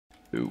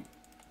2,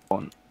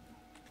 1.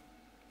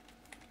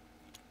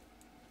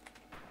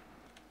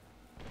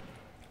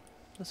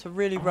 That's a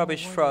really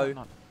rubbish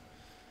throw.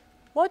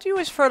 Why do you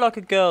always throw like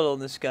a girl on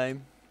this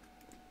game?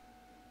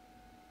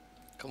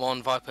 Come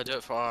on, Viper, do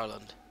it for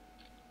Ireland.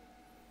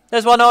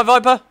 There's one eye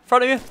Viper, in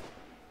front of you.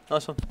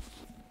 Nice one.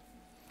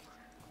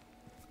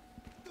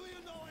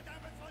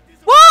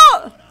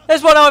 What?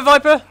 There's one eye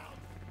Viper.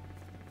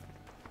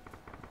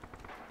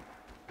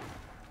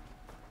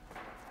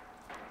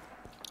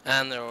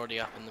 And they're already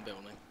up in the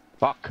building.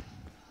 Fuck.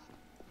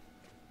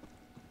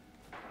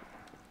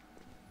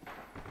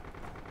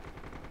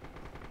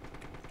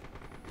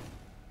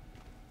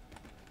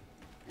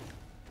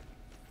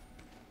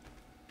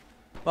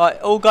 Right,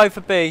 all go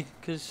for B,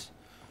 because...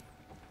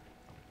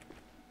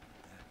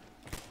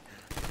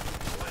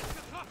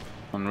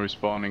 I'm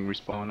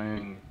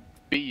respawning.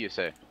 B, you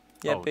say?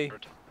 Yeah, oh, B.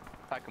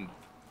 Attack him.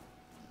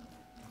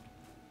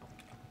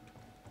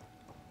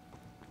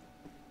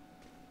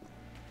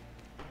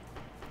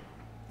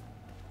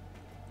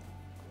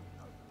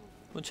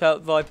 Watch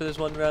out, Viper, there's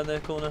one around their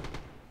corner.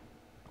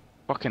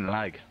 Fucking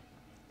lag.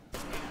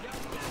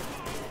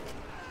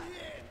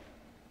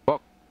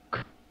 Fuck.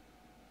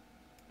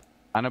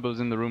 Annibal's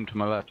in the room to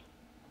my left.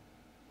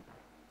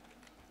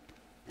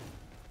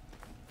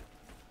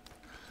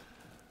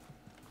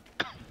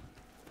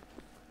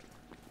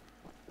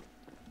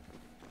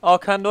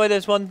 Arkandoy,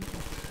 there's one.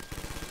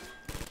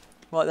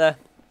 Right there.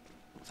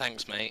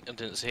 Thanks, mate. I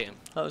didn't see him.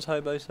 That was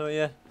Hobo, sorry,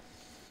 yeah.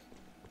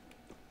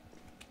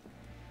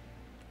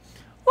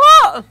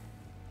 What?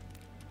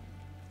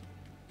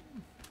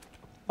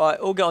 Right,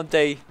 all get on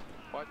D.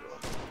 What?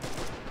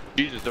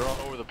 Jesus, they're all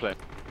over the place.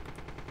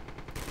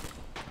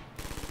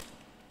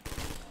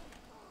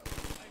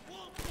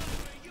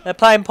 They're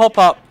playing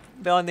pop-up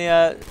behind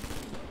the...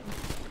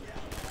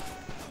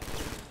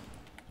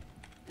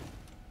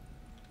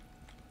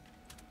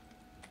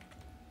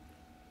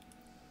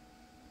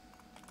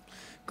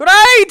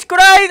 Grenade!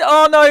 Grenade!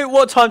 Oh no,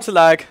 what time to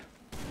lag?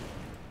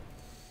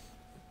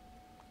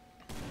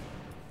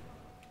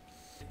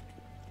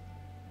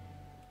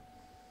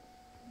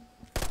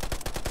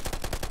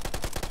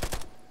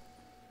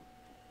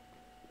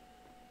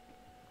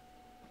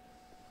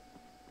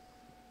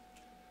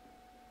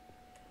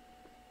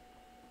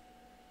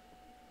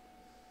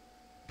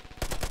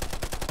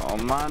 Oh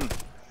man.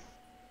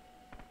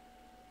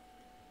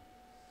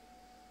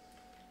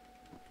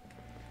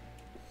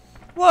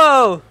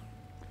 Whoa!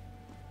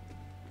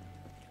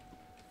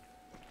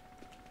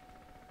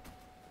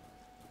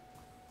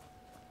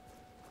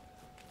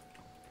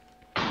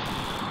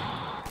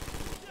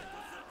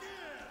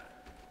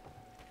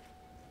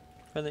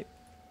 Really?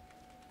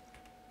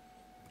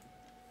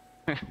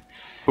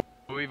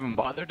 Who even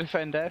bother to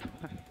defend F?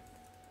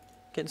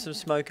 Getting some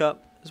smoke up.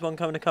 There's one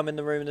coming to come in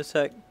the room in a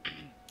sec.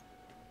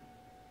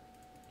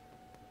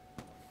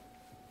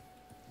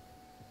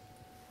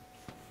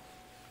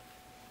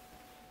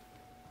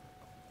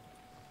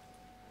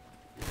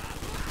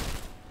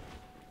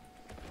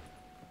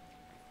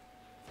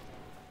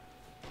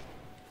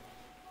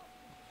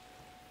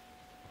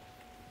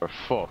 For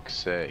fuck's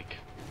sake.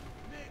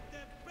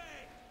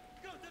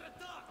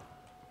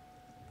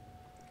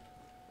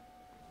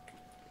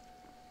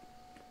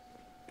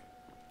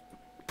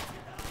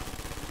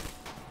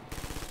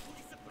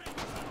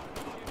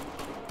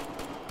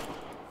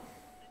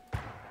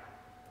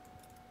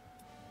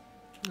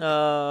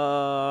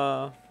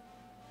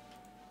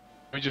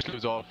 We just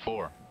lose all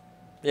 4.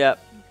 Yeah.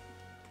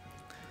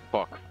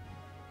 Fuck.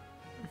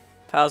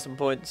 1,000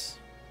 points.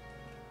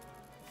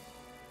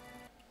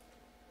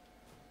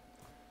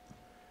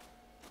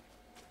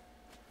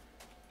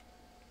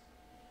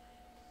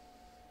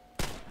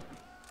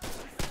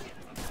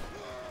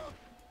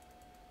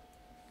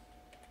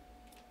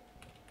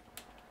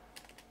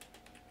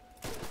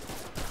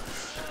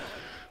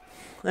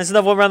 There's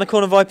another one around the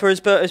corner, Viper, is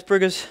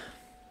Briggers.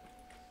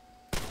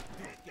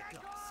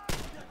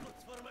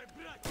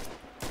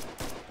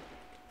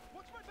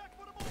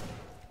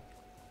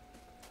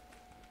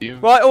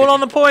 Right, all on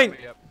the point.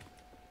 Yep.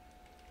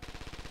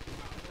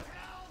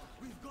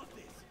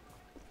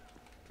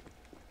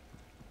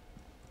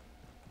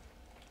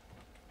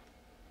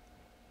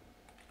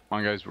 Come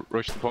on guys,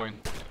 rush the point.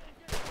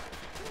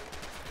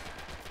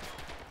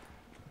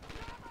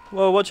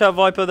 Whoa, watch out,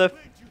 Viper there.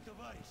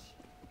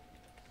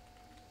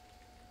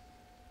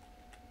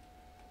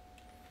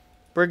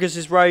 Briggers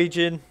is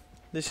raging.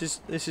 This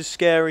is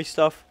scary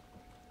stuff.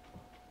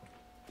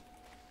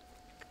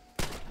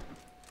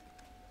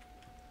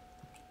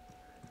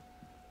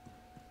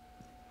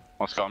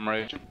 What's got him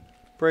raging?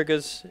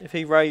 Briggers, if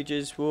he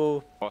rages,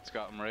 we'll... What's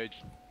got him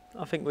raging?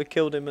 I think we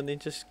killed him and he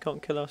just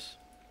can't kill us.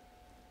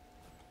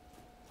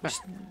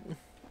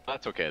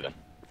 That's okay then.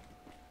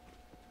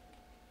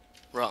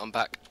 Right, I'm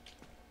back.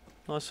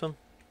 Nice one.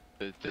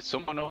 There's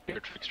someone up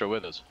here, Trickster,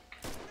 with us.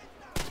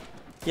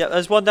 Yeah,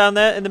 there's one down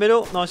there in the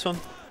middle. Nice one.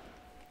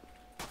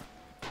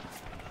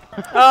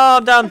 Oh,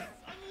 I'm down.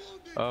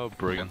 Oh,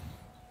 brilliant.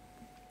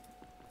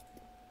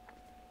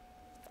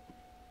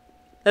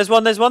 There's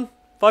one.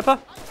 Viper.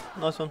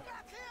 Nice one.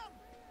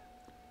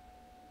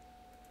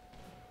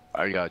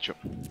 I got you.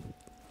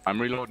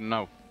 I'm reloading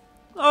now.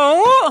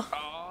 Oh!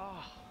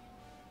 Oh.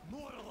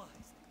 Moralized.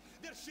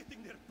 They're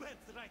shitting their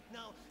pants right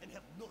now and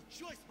have no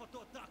choice but to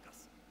attack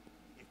us.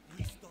 If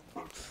we stop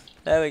them,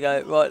 There we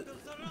go. Right. they're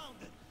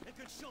surrounded and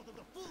can show them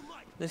the full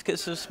might. Let's get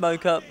some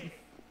smoke up.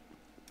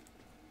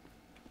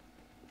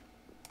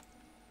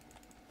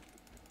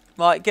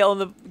 Right,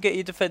 get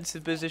your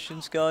defensive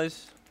positions,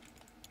 guys.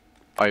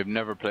 I've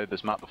never played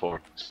this map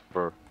before,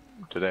 for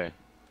today.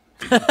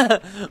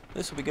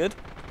 This will be good.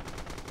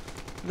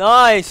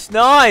 Nice,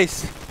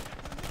 nice.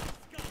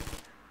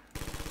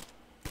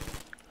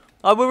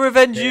 I will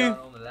revenge They you. are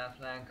on the left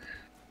flank.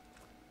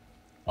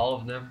 All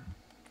of them.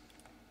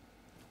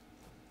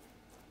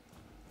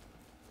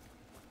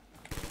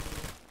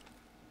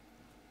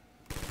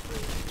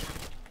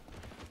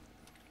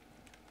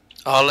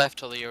 Our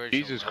left or the original?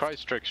 Jesus left?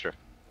 Christ, Trickster.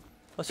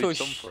 I saw Did a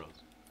some for us.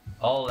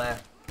 All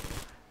left.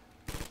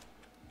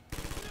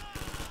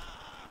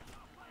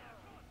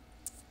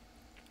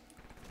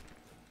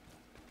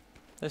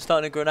 They're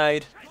starting a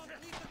grenade.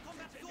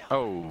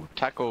 Oh,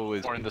 Taco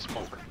is in the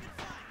smoke.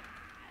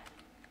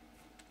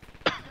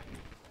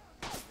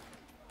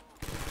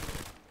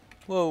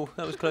 Whoa,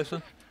 that was a close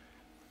one.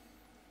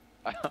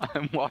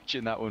 I'm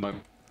watching that with my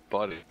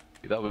body.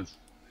 That was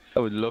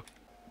look.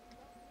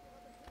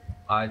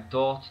 I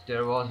thought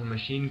there was a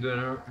machine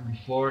gunner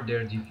before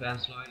their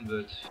defense line,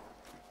 but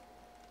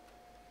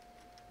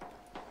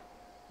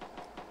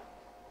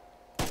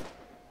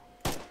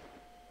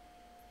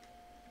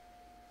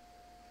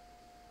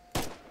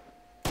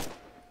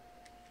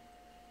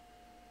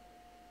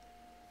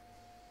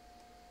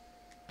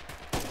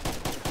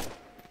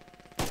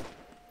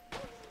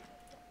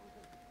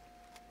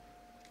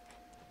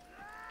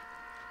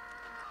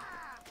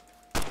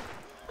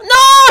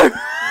No!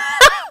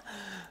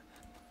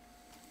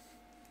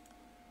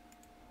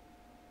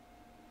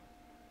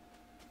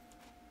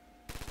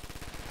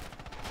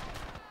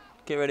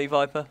 Get ready,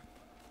 Viper.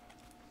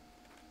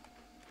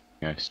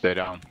 Yeah, stay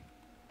down.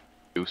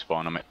 Do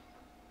spawn on it.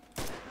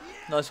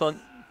 Nice one.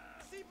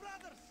 See,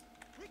 brothers,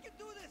 we can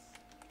do this.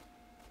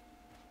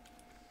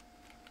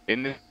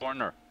 In this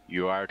corner,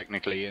 you are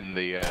technically in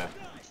the.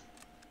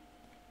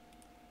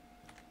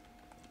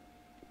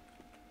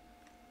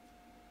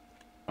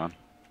 Come on.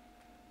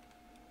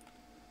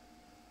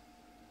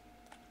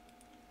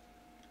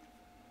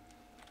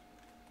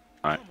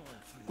 Alright.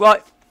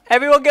 Right,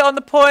 everyone get on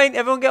the point.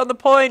 Everyone get on the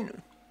point.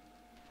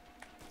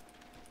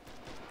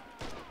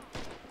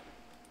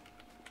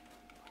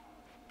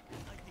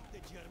 I think the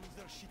Germans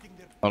are shitting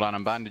their Hold on,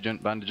 I'm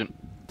bandaging.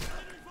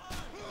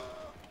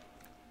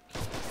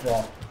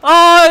 yeah.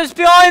 Oh, it's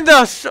behind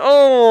us.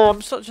 Oh,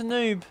 I'm such a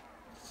noob.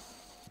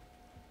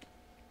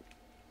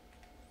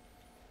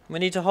 We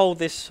need to hold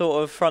this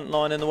sort of front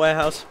line in the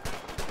warehouse.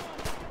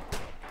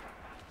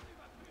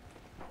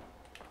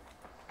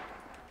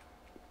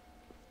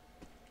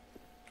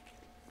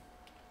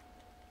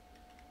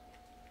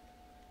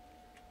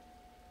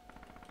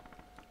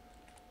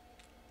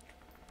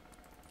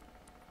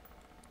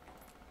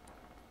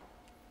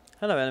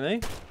 Hello, enemy.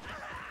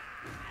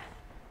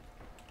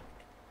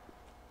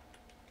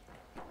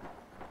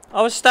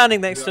 I was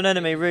standing next to an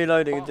enemy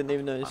reloading and didn't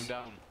even I'm notice.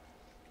 down.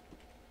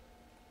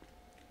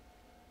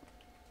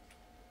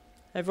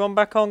 Everyone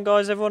back on,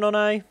 guys. Everyone on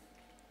A.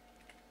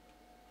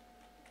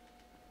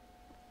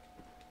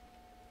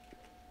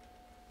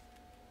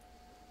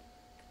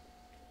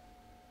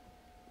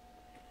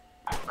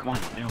 Oh, come on,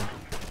 no.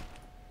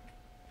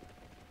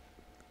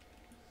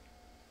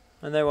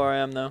 I know where I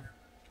am now.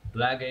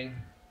 Lagging.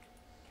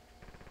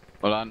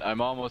 Hold on,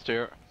 I'm almost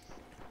here.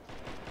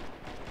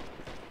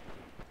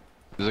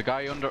 There's a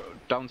guy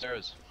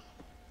downstairs.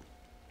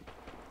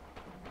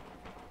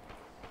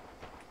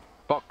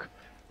 Fuck.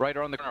 Right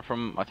around the corner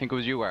from, I think it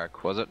was you,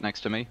 Ark, was it?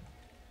 Next to me?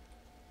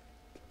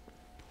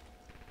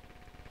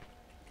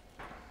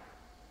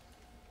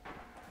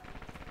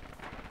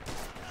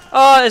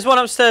 Oh, there's one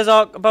upstairs,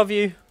 Ark. Above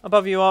you,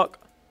 Ark.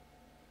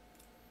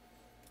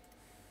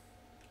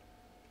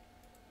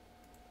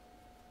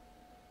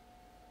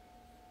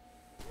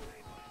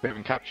 We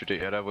haven't captured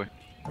it yet, have we?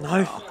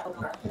 No.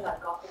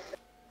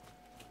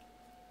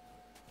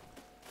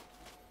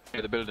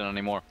 Near the building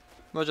anymore.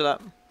 Roger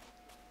that.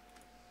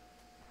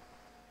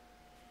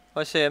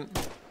 I see him.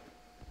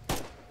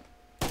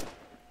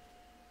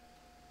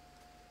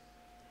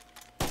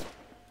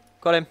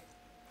 Got him.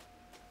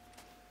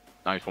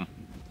 Nice one.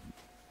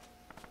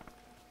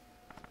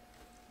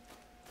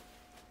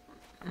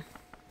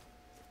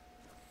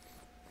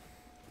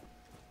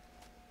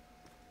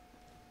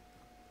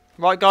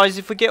 Right, guys,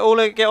 if we get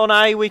on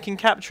A, we can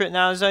capture it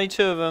now. There's only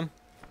two of them.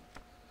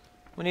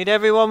 We need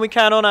everyone we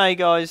can on A,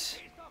 guys.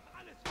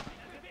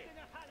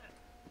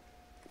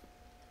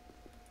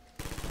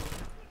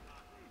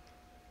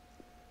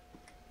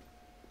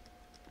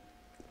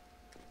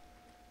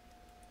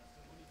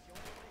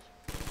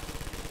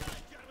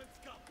 German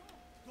scum.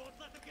 Don't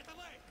let them get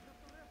away.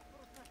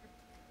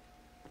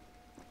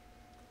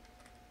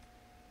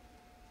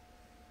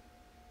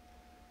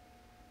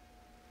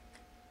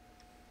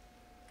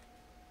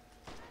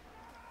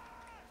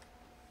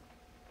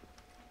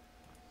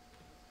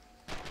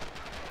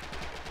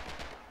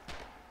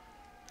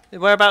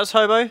 Whereabouts,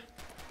 Hobo?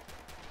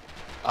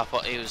 I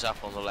thought he was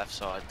up on the left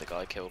side. The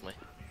guy killed me.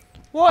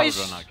 What I is?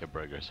 would run like a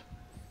burgers.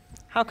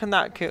 How can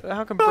that?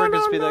 How can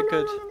burgers be that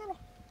good?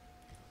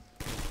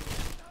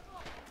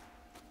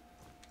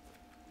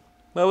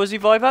 Where was he,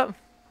 Viper?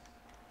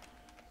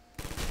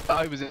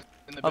 I was in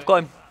the. I've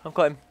got him. I've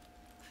got him.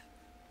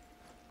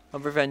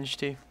 I've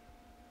revenged you.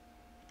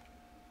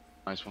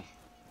 Nice one.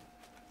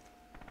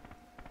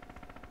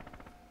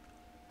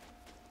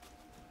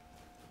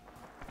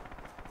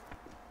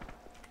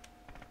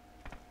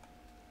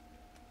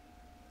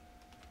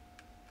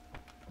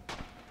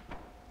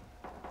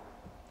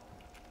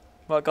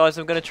 Right, guys,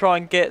 I'm going to try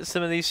and get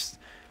some of these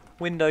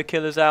window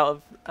killers out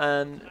of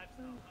and.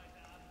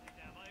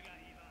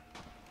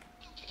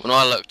 When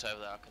I looked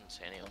over there, I couldn't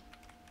see anyone.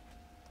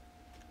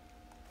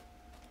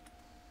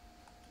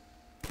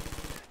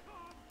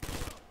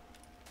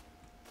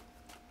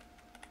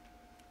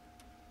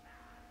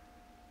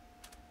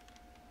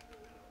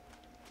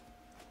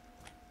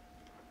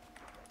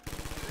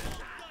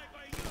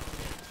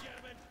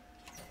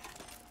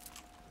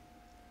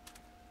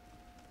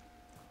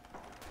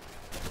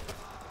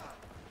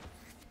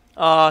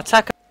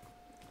 Attack.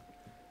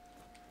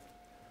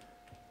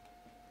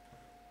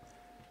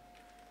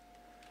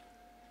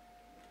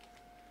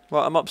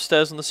 Right, I'm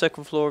upstairs on the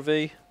second floor of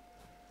E.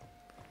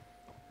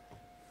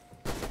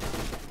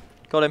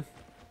 Got him.